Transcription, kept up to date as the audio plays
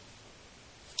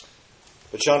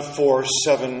But John 4,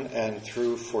 7 and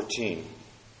through 14.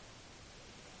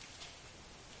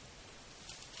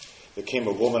 There came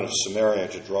a woman of Samaria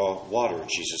to draw water.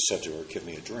 Jesus said to her, "Give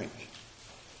me a drink."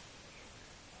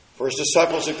 For his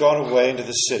disciples had gone away into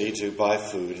the city to buy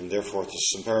food, and therefore the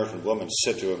Samaritan woman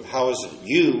said to him, "How is it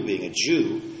you, being a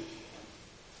Jew,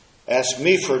 ask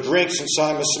me for a drink since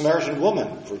I am a Samaritan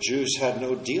woman?" For Jews had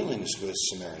no dealings with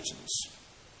Samaritans.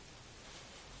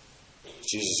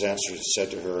 Jesus answered and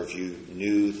said to her, "If you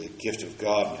knew the gift of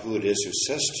God and who it is who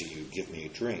says to you, 'Give me a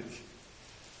drink,'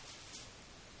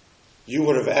 you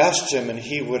would have asked him and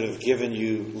he would have given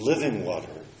you living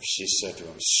water." She said to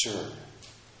him, "Sir,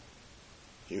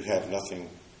 you have nothing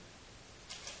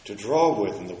to draw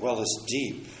with and the well is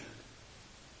deep.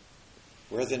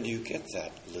 Where then do you get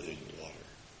that living water?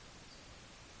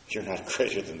 You're not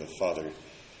greater than the father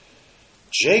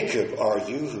Jacob, are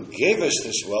you, who gave us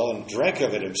this well and drank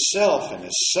of it himself and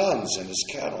his sons and his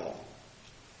cattle?"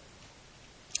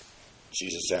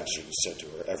 Jesus answered and said to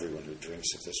her, "Everyone who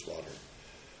drinks of this water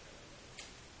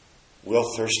will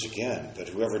thirst again, but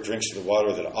whoever drinks of the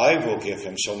water that I will give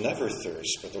him shall never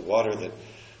thirst, but the water that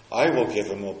I will give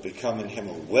him will become in him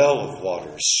a well of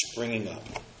water springing up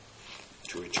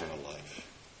to eternal life."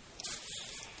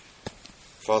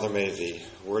 Father, may the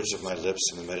words of my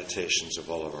lips and the meditations of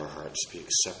all of our hearts be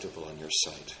acceptable in your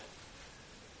sight.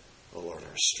 O Lord,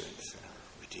 our strength and our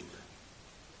Redeemer.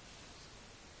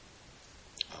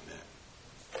 Amen.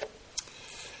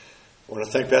 I want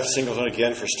to thank Beth Singleton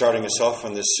again for starting us off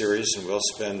on this series, and we'll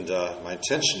spend, my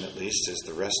intention at least, is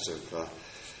the rest of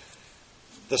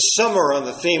the summer on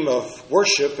the theme of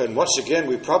worship. And once again,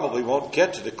 we probably won't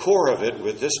get to the core of it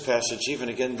with this passage even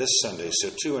again this Sunday.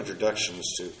 So 2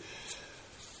 introductions to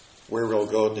where we'll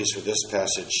go, at least with this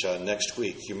passage, next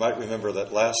week. You might remember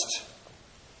that last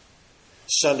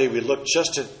Sunday we looked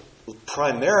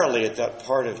primarily at that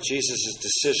part of Jesus'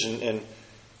 decision in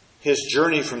his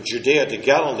journey from Judea to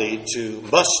Galilee to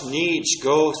must needs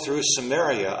go through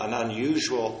Samaria, an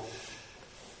unusual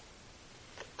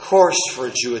course for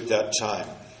a Jew at that time.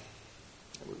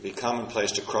 It would be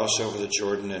commonplace to cross over the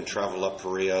Jordan and travel up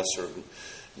Perea, sort of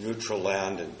neutral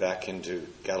land, and back into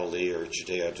Galilee or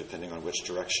Judea, depending on which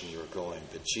direction you were going.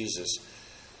 But Jesus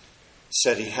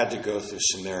said he had to go through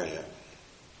Samaria.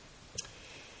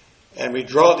 And we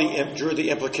drew the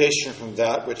implication from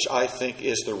that, which I think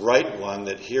is the right one,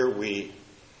 that here we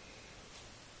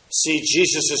see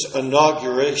Jesus'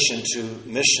 inauguration to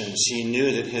missions. He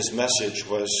knew that his message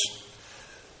was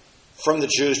from the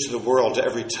Jews to the world, to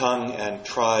every tongue and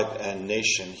tribe and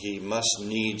nation. He must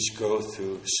needs go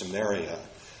through Samaria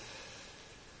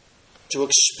to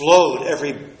explode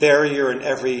every barrier and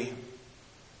every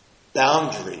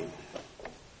boundary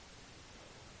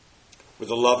with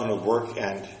the love and the work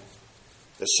and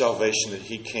the salvation that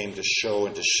he came to show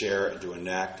and to share and to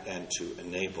enact and to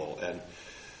enable. And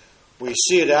we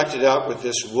see it acted out with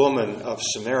this woman of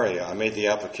Samaria. I made the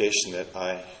application that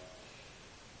I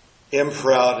am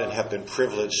proud and have been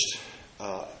privileged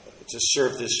to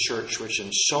serve this church, which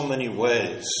in so many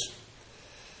ways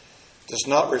does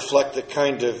not reflect the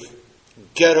kind of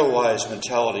ghettoized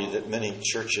mentality that many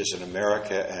churches in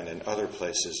America and in other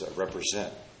places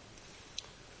represent.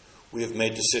 We have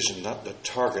made decisions not to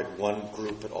target one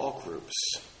group, but all groups.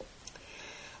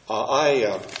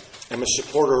 I am a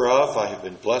supporter of, I have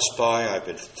been blessed by, I've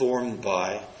been formed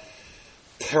by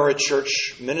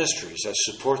parachurch ministries. I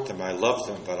support them, I love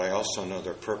them, but I also know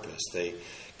their purpose. They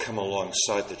come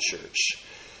alongside the church.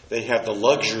 They have the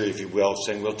luxury, if you will, of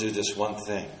saying, we'll do this one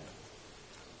thing.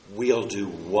 We'll do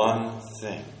one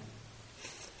thing.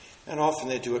 And often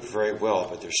they do it very well,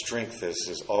 but their strength, as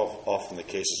is often the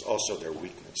case, is also their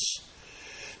weakness.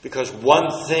 Because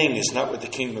one thing is not what the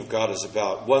kingdom of God is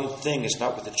about. One thing is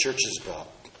not what the church is about.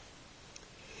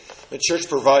 The church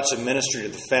provides a ministry to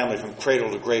the family from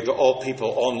cradle to grave, to all people,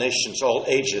 all nations, all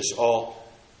ages, all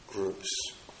groups.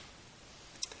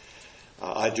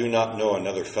 I do not know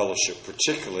another fellowship,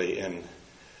 particularly in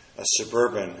a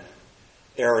suburban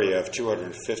area of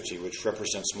 250, which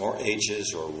represents more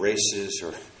ages or races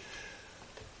or,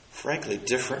 frankly,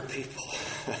 different people.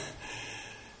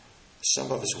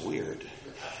 Some of us weird.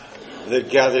 That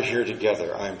gather here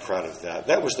together. I'm proud of that.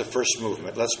 That was the first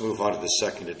movement. Let's move on to the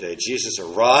second today. Jesus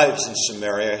arrives in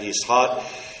Samaria. He's hot.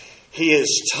 He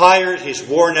is tired. He's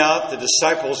worn out. The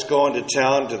disciples go into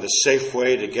town to the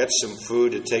Safeway to get some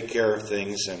food, to take care of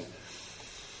things. And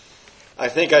I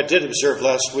think I did observe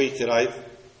last week that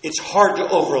it's hard to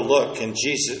overlook in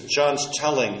John's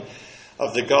telling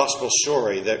of the gospel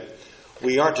story that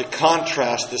we are to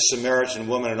contrast the Samaritan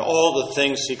woman and all the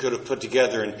things he could have put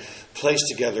together and placed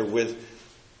together with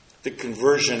the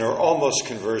conversion, or almost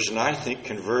conversion, I think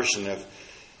conversion of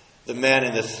the man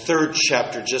in the 3rd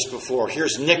chapter just before.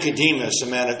 Here's Nicodemus, a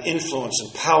man of influence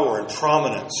and power and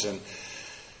prominence and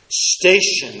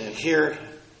station. And here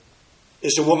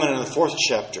is a woman in the 4th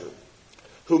chapter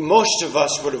who most of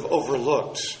us would have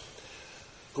overlooked,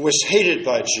 who was hated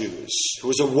by Jews, who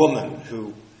was a woman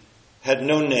who had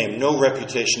no name, no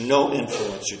reputation, no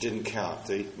influence, who didn't count.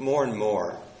 More and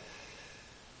more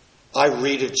I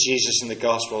read of Jesus in the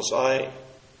Gospels, I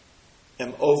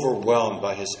am overwhelmed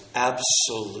by his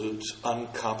absolute,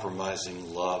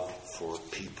 uncompromising love for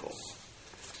people.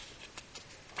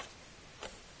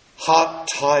 Hot,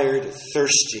 tired,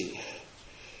 thirsty.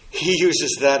 He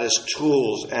uses that as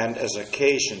tools and as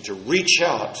occasion to reach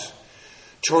out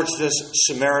towards this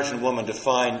Samaritan woman to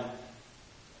find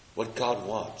what God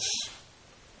wants.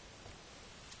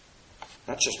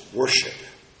 Not just worship,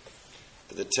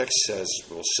 but the text says,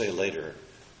 we'll say later,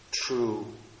 true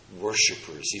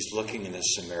worshipers. He's looking in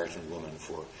this Samaritan woman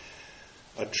for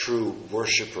a true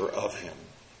worshiper of him.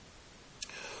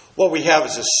 What we have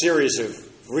is a series of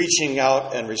reaching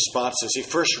out and responses. He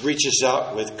first reaches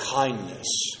out with kindness.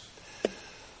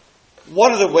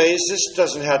 One of the ways, this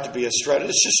doesn't have to be a strategy,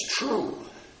 it's just true.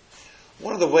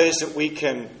 One of the ways that we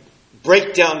can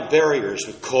break down barriers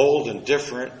with cold and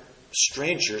different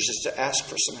strangers is to ask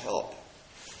for some help.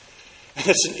 And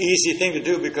it's an easy thing to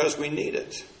do because we need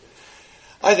it.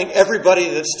 I think everybody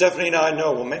that Stephanie and I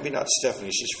know, well, maybe not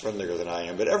Stephanie, she's friendlier than I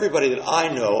am, but everybody that I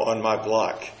know on my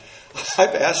block,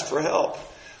 I've asked for help.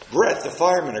 Brett, the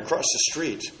fireman across the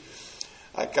street,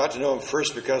 I got to know him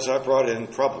first because I brought in,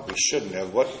 probably shouldn't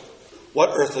have, what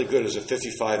earthly good is a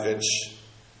 55-inch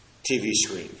TV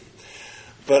screen?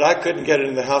 But I couldn't get it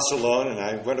in the house alone, and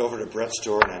I went over to Brett's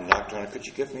door and I knocked on it. Could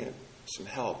you give me some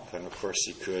help? And of course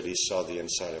he could. He saw the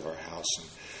inside of our house, and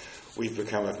we've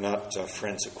become, if not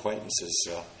friends, acquaintances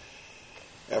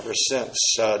ever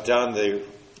since. Down the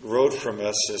road from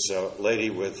us is a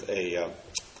lady with a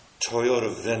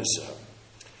Toyota Venza.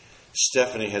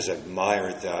 Stephanie has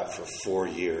admired that for 4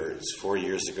 years. 4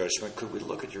 years ago, she went, could we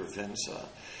look at your Venza?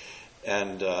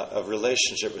 And a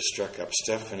relationship was struck up.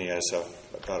 Stephanie, as of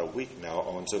about a week now,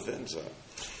 owns a Venza.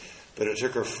 But it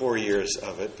took her 4 years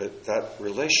of it. But that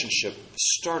relationship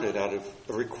started out of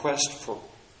a request for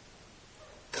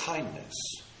kindness.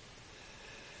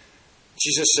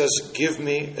 Jesus says, give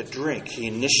me a drink. He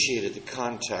initiated the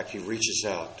contact. He reaches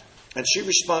out. And she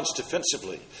responds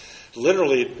defensively.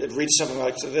 Literally, it reads something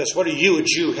like this. What do you, a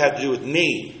Jew, have to do with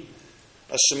me,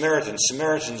 a Samaritan?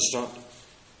 Samaritans don't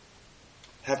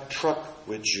have truck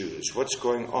with Jews. What's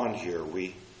going on here?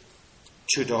 We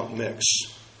two don't mix.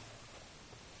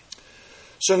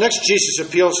 So next, Jesus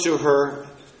appeals to her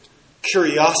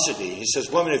curiosity. He says,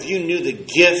 woman, if you knew the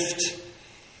gift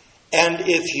and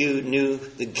if you knew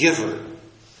the giver,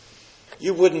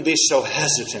 you wouldn't be so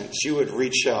hesitant. You would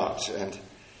reach out. And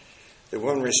the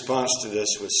woman responds to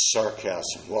this with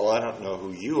sarcasm. Well, I don't know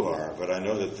who you are, but I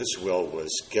know that this will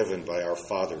was given by our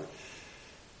father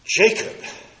Jacob.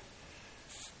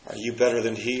 Are you better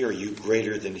than he? Are you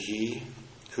greater than he?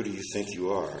 Who do you think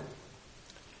you are?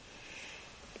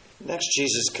 Next,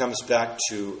 Jesus comes back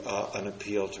to an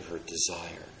appeal to her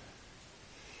desire.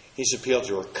 He's appealed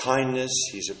to her kindness.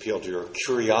 He's appealed to her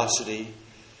curiosity.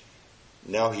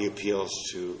 Now he appeals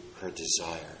to her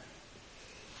desire.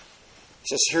 He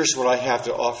says, here's what I have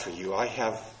to offer you. I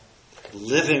have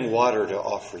living water to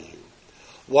offer you.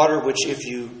 Water which, if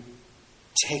you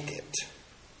take it,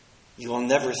 you will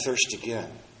never thirst again.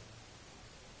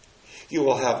 You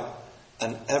will have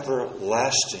an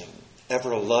everlasting,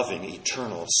 ever-loving,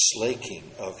 eternal slaking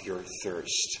of your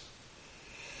thirst.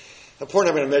 The point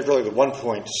I'm going to make, really the one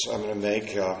point I'm going to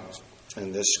make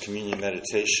in this communion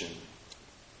meditation,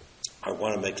 I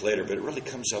want to make later, but it really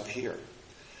comes up here.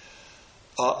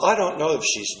 I don't know if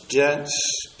she's dense,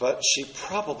 but she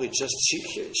probably just,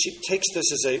 she takes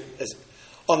this as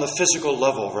on the physical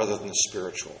level rather than the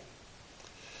spiritual.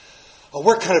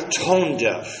 We're kind of tone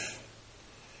deaf.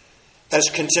 As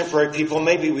contemporary people,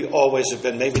 maybe we always have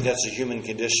been, maybe that's a human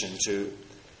condition, to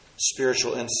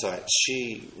spiritual insight.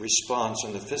 She responds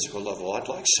on the physical level. I'd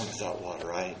like some of that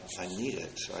water. I need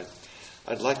it.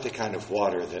 I'd like the kind of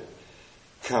water that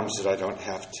comes that I don't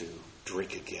have to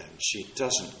drink again. She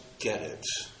doesn't get it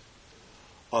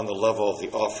on the level of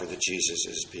the offer that Jesus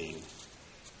is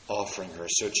offering her.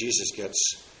 So Jesus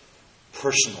gets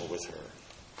personal with her.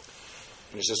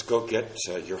 And he says, go get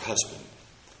your husband.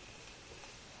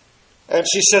 And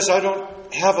she says, I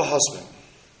don't have a husband.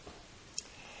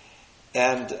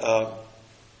 And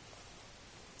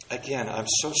again, I'm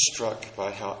so struck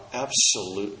by how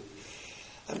absolute.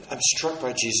 I'm struck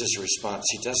by Jesus' response.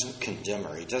 He doesn't condemn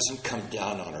her. He doesn't come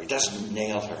down on her. He doesn't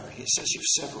nail her. He says, you've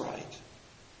said right.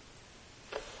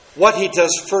 What he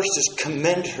does first is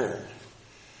commend her.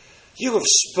 You have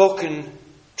spoken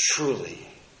truly.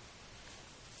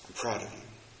 I'm proud of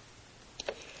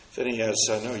you. Then he has,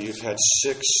 I know you've had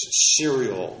 6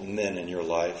 serial men in your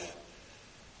life,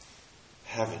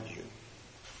 haven't you?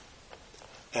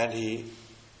 And he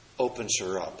opens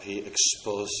her up. He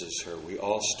exposes her. We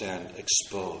all stand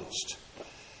exposed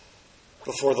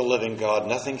before the living God.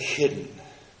 Nothing hidden.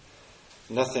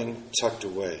 Nothing tucked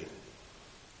away.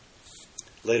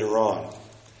 Later on,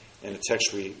 in a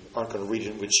text we aren't going to read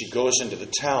it, when she goes into the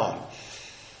town,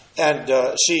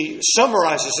 and she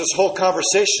summarizes this whole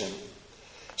conversation.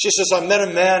 She says, I met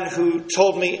a man who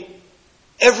told me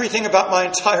everything about my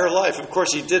entire life. Of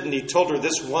course he didn't. He told her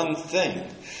this one thing.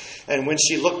 And when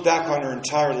she looked back on her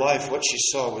entire life, what she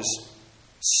saw was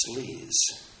sleaze.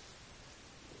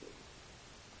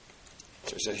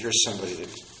 So he said, here's somebody that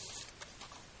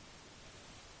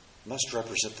must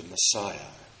represent the Messiah.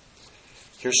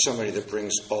 Here's somebody that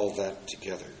brings all that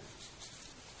together.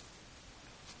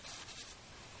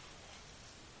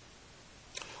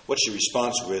 What she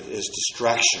responds with is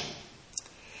distraction.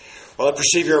 Well, I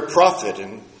perceive you're a prophet.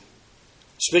 And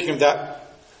speaking of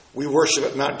that, we worship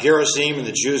at Mount Gerizim and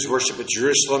the Jews worship at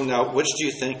Jerusalem. Now, which do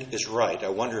you think is right? I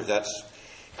wonder if that's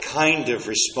kind of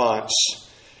response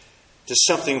to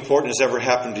something important has ever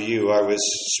happened to you. I was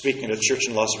speaking at a church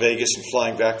in Las Vegas and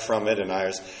flying back from it, and I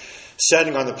was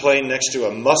sitting on the plane next to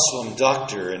a Muslim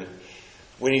doctor, and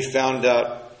when he found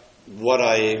out what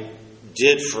I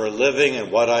did for a living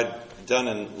and what I'd done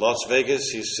in Las Vegas,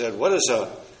 he said, what is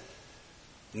a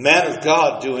man of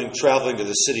God doing traveling to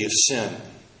the city of sin?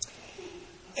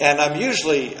 And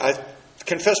I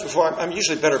confessed before, I'm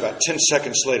usually better about 10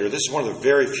 seconds later. This is one of the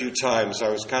very few times I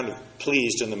was kind of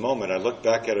pleased in the moment. I looked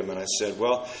back at him and I said,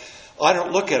 well, I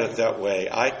don't look at it that way.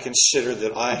 I consider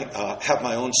that I have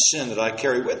my own sin that I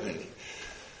carry with me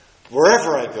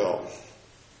wherever I go.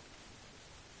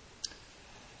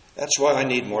 That's why I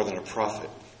need more than a prophet.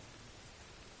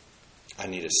 I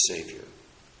need a Savior.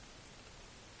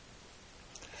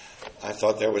 I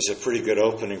thought that was a pretty good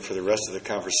opening for the rest of the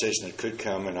conversation that could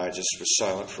come, and I just was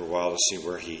silent for a while to see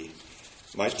where he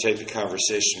might take the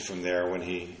conversation from there. When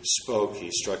he spoke,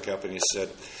 he struck up and he said,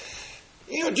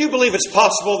 do you believe it's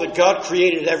possible that God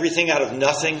created everything out of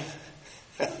nothing?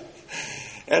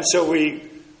 And so we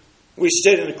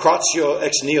stayed in the cratio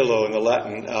ex nihilo in the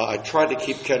Latin. I tried to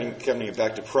keep coming it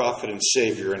back to prophet and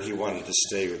Savior, and he wanted to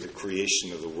stay with the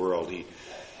creation of the world.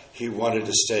 He wanted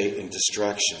to stay in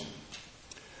distraction.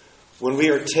 When we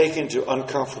are taken to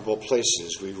uncomfortable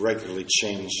places, we regularly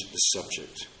change the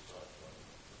subject.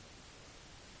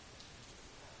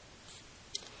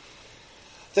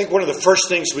 I think one of the first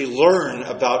things we learn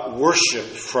about worship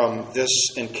from this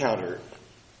encounter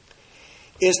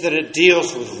is that it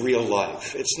deals with real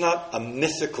life. It's not a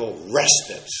mythical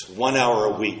respite, 1 hour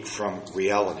a week from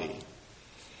reality.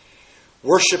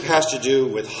 Worship has to do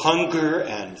with hunger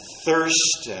and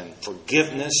thirst and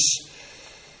forgiveness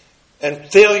and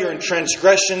failure and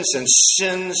transgressions and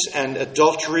sins and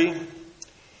adultery.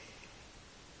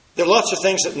 There are lots of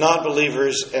things that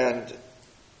non-believers and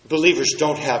believers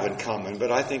don't have in common,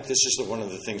 but I think this is one of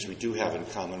the things we do have in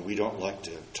common. We don't like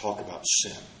to talk about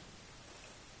sin.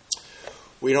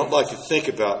 We don't like to think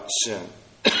about sin.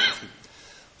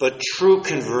 But true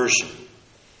conversion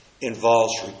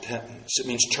involves repentance. It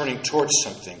means turning towards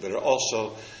something, but it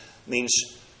also means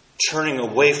turning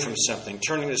away from something,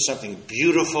 turning to something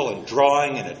beautiful and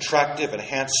drawing and attractive and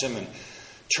handsome, and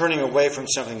turning away from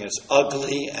something that's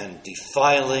ugly and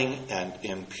defiling and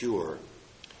impure.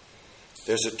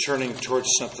 There's a turning towards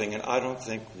something, and I don't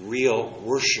think real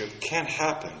worship can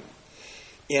happen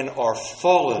in our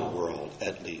fallen world,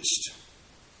 at least,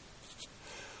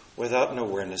 without an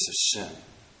awareness of sin.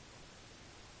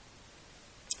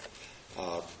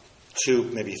 2,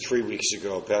 maybe 3 weeks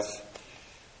ago, Beth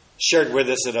shared with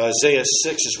us that Isaiah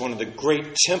 6 is one of the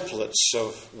great templates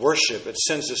of worship. It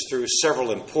sends us through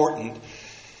several important,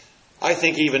 I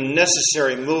think even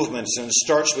necessary movements, and it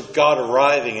starts with God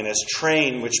arriving in His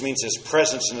train, which means His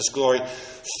presence and His glory,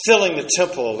 filling the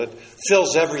temple that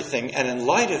fills everything. And in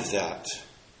light of that,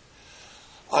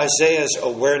 Isaiah's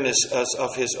awareness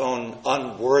of his own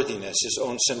unworthiness, his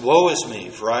own sin. Woe is me,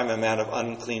 for I am a man of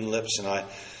unclean lips, and I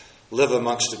live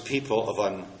amongst a people of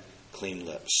unclean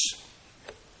lips.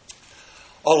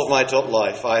 All of my adult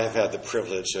life, I have had the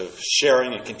privilege of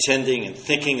sharing and contending and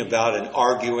thinking about and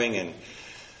arguing and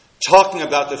talking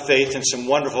about the faith in some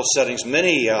wonderful settings.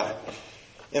 Many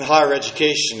in higher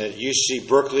education at UC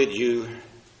Berkeley, at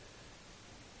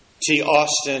T.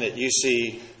 Austin, at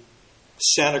UC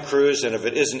Santa Cruz, and if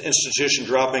it isn't institution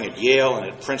dropping, at Yale and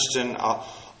at Princeton,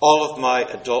 all of my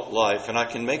adult life, and I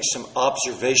can make some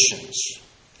observations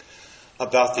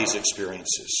about these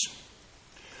experiences.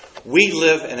 We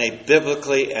live in a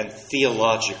biblically and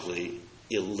theologically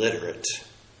illiterate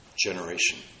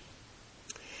generation.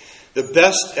 The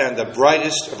best and the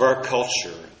brightest of our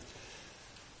culture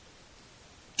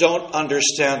don't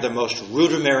understand the most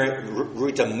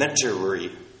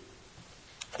rudimentary,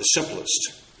 the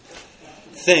simplest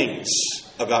things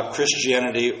about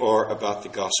Christianity or about the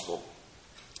gospel.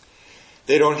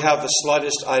 They don't have the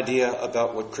slightest idea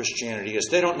about what Christianity is.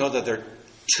 They don't know that there are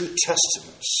two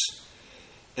testaments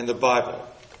in the Bible.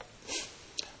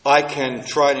 I can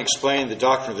try and explain the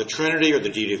doctrine of the Trinity or the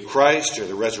deity of Christ or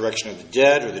the resurrection of the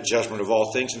dead or the judgment of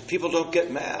all things, and people don't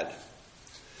get mad.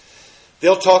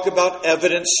 They'll talk about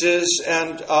evidences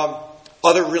and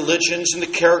other religions and the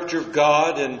character of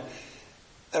God and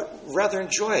rather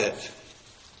enjoy it.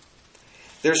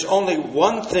 There's only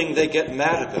one thing they get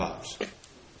mad about.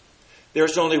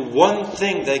 There's only one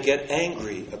thing they get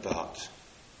angry about.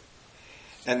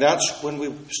 And that's when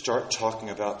we start talking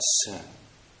about sin.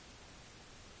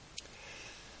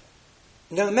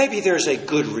 Now, maybe there's a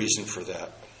good reason for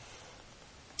that.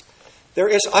 There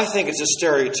is, I think it's a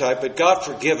stereotype, but God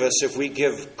forgive us if we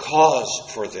give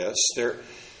cause for this.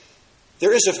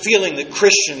 There is a feeling that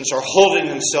Christians are holding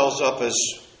themselves up as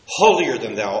holier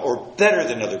than thou or better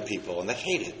than other people, and they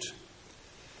hate it.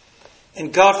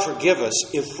 And God forgive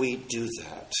us if we do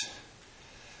that.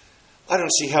 I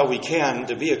don't see how we can,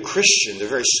 to be a Christian, the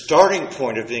very starting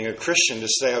point of being a Christian, to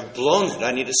say, I've blown it,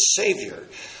 I need a Savior,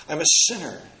 I'm a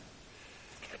sinner.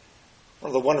 One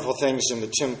of the wonderful things in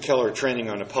the Tim Keller training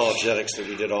on apologetics that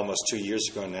we did almost 2 years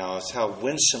ago now is how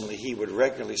winsomely he would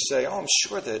regularly say, I'm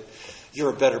sure that you're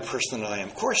a better person than I am.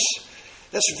 Of course,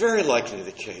 that's very likely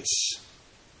the case.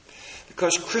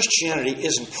 Because Christianity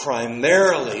isn't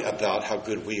primarily about how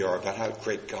good we are, about how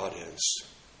great God is.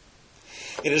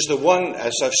 It is the one,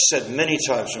 as I've said many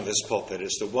times from this pulpit,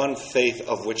 is the one faith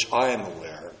of which I am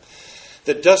aware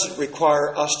that doesn't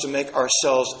require us to make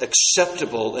ourselves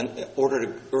acceptable in order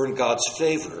to earn God's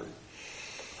favor.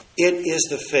 It is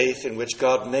the faith in which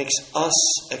God makes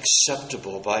us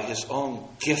acceptable by His own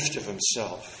gift of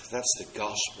Himself. That's the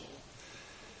gospel.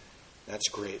 That's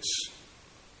grace.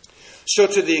 So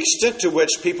to the extent to which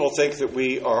people think that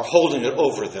we are holding it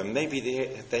over them, maybe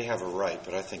they have a right,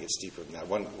 but I think it's deeper than that.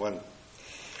 One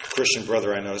Christian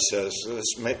brother I know says,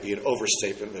 this might be an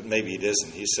overstatement, but maybe it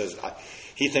isn't. He says,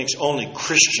 he thinks only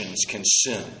Christians can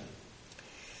sin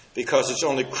because it's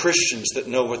only Christians that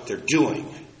know what they're doing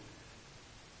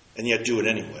and yet do it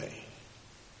anyway.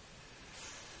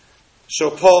 So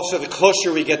Paul said the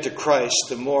closer we get to Christ,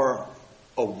 the more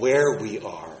aware we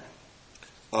are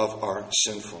of our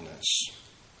sinfulness.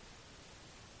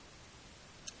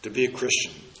 To be a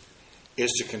Christian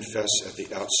is to confess at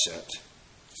the outset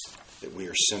that we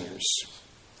are sinners.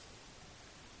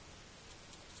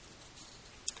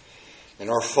 In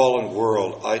our fallen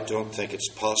world, I don't think it's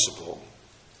possible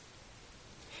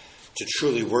to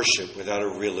truly worship without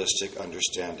a realistic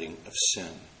understanding of sin.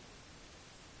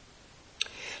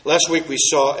 Last week we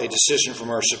saw a decision from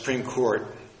our Supreme Court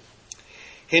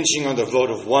hinging on the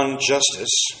vote of one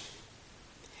justice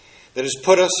that has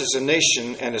put us as a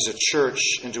nation and as a church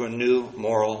into a new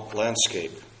moral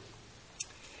landscape.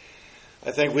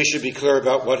 I think we should be clear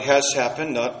about what has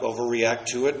happened, not overreact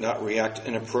to it, not react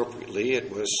inappropriately.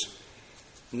 It was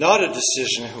not a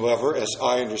decision, however, as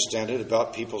I understand it,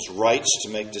 about people's rights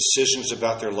to make decisions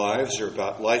about their lives or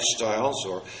about lifestyles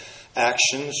or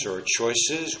actions or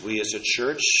choices. We as a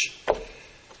church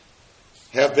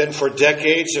have been for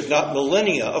decades, if not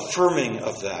millennia, affirming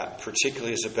of that,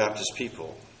 particularly as a Baptist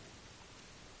people.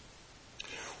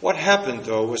 What happened,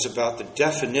 though, was about the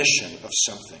definition of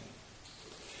something.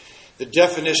 The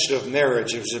definition of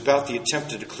marriage. It was about the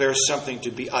attempt to declare something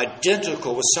to be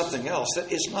identical with something else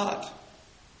that is not.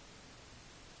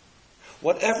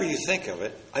 Whatever you think of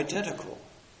it, identical.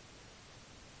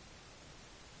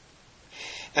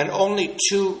 And only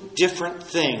two different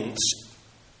things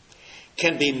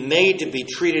can be made to be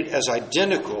treated as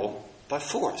identical by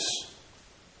force.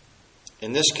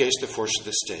 In this case, the force of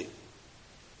the state.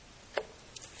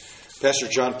 Pastor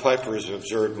John Piper has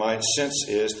observed, my sense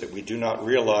is that we do not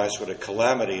realize what a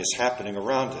calamity is happening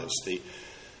around us. The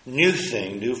new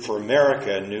thing, new for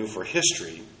America, new for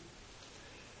history,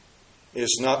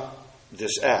 is not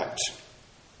this act.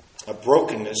 A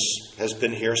brokenness has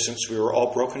been here since we were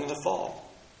all broken in the fall.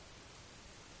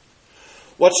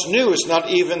 What's new is not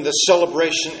even the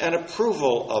celebration and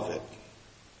approval of it.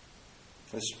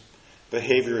 As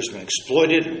behavior has been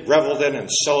exploited and reveled in and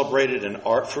celebrated in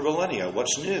art for millennia.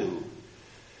 What's new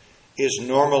is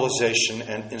normalization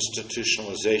and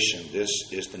institutionalization. This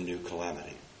is the new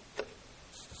calamity.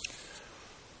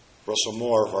 Russell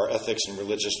Moore of our Ethics and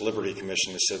Religious Liberty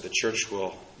Commission has said the church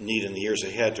will need in the years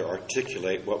ahead to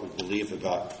articulate what we believe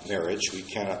about marriage. We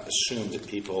cannot assume that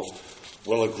people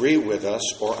will agree with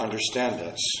us or understand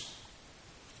us.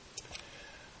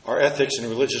 Our Ethics and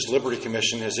Religious Liberty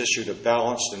Commission has issued a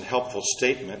balanced and helpful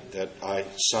statement that I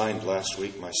signed last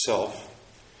week myself.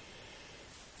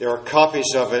 There are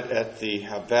copies of it at the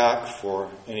back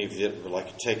for any of you that would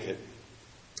like to take it.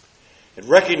 It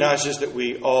recognizes that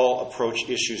we all approach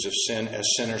issues of sin as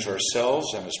sinners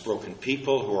ourselves and as broken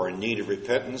people who are in need of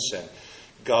repentance and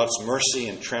God's mercy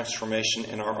and transformation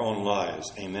in our own lives.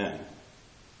 Amen.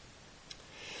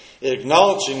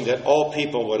 Acknowledging that all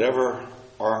people, whatever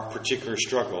our particular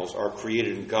struggles, are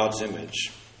created in God's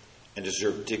image and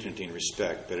deserve dignity and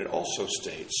respect. But it also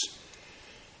states,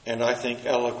 and I think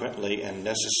eloquently and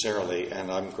necessarily,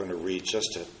 and I'm going to read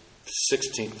just a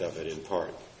 16th of it in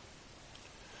part.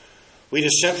 We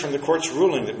dissent from the court's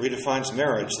ruling that redefines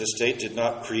marriage. The state did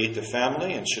not create the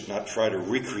family and should not try to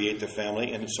recreate the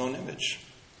family in its own image.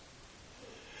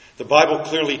 The Bible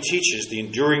clearly teaches the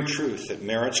enduring truth that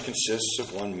marriage consists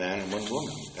of one man and one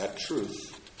woman. That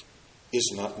truth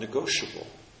is not negotiable.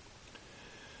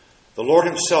 The Lord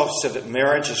himself said that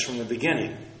marriage is from the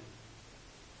beginning.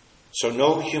 So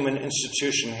no human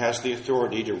institution has the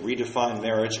authority to redefine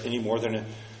marriage any more than a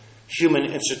human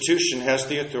institution has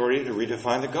the authority to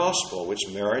redefine the gospel, which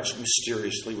marriage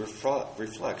mysteriously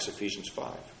reflects, Ephesians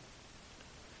 5.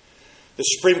 The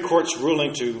Supreme Court's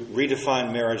ruling to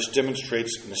redefine marriage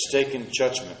demonstrates mistaken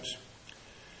judgment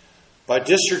by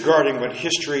disregarding what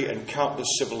history and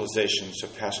countless civilizations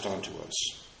have passed on to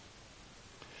us.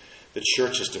 The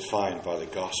church is defined by the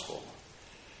gospel.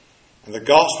 And the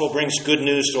gospel brings good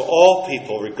news to all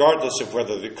people, regardless of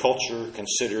whether the culture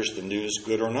considers the news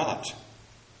good or not.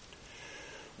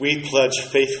 We pledge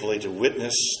faithfully to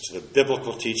witness to the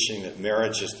biblical teaching that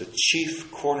marriage is the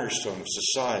chief cornerstone of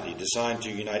society, designed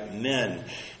to unite men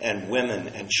and women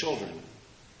and children.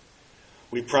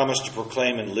 We promise to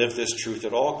proclaim and live this truth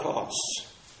at all costs,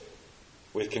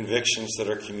 with convictions that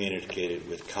are communicated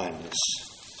with kindness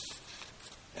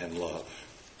and love.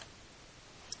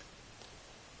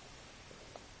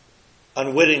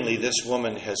 Unwittingly, this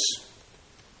woman has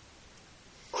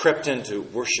crept into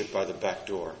worship by the back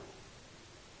door.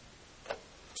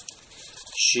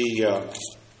 She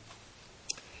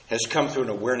has come through an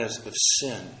awareness of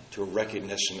sin to a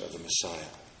recognition of the Messiah.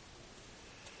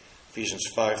 Ephesians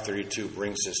 5:32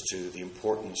 brings us to the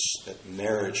importance that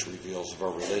marriage reveals of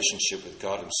our relationship with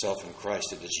God himself in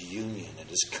Christ. It is union.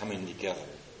 It is coming together.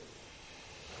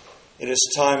 It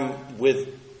is time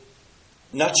with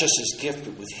not just his gift,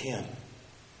 but with him.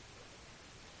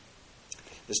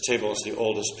 This table is the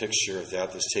oldest picture of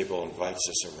that. This table invites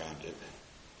us around it.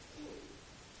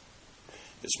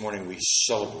 This morning we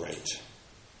celebrate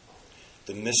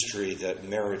the mystery that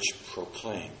marriage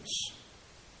proclaims,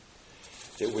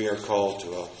 that we are called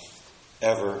to a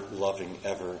ever-loving,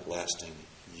 everlasting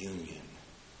union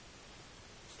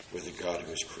with the God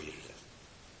who has created it.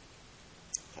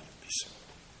 Let it be so.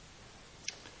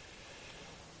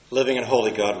 Living and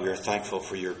holy God, we are thankful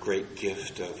for your great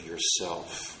gift of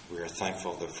yourself. We are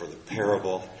thankful for the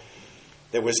parable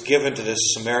that was given to this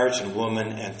Samaritan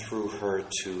woman and through her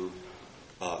to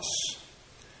us.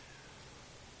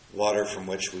 Water from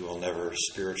which we will never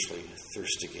spiritually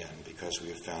thirst again, because we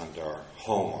have found our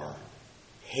home, our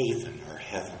haven, our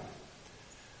heaven,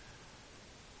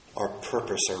 our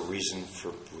purpose, our reason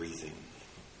for breathing.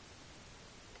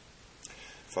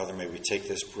 Father, may we take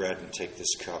this bread and take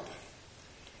this cup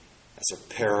as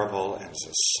a parable and as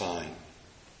a sign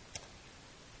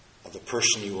of the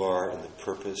person you are and the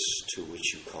purpose to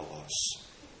which you call us.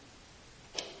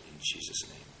 In Jesus'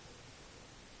 name.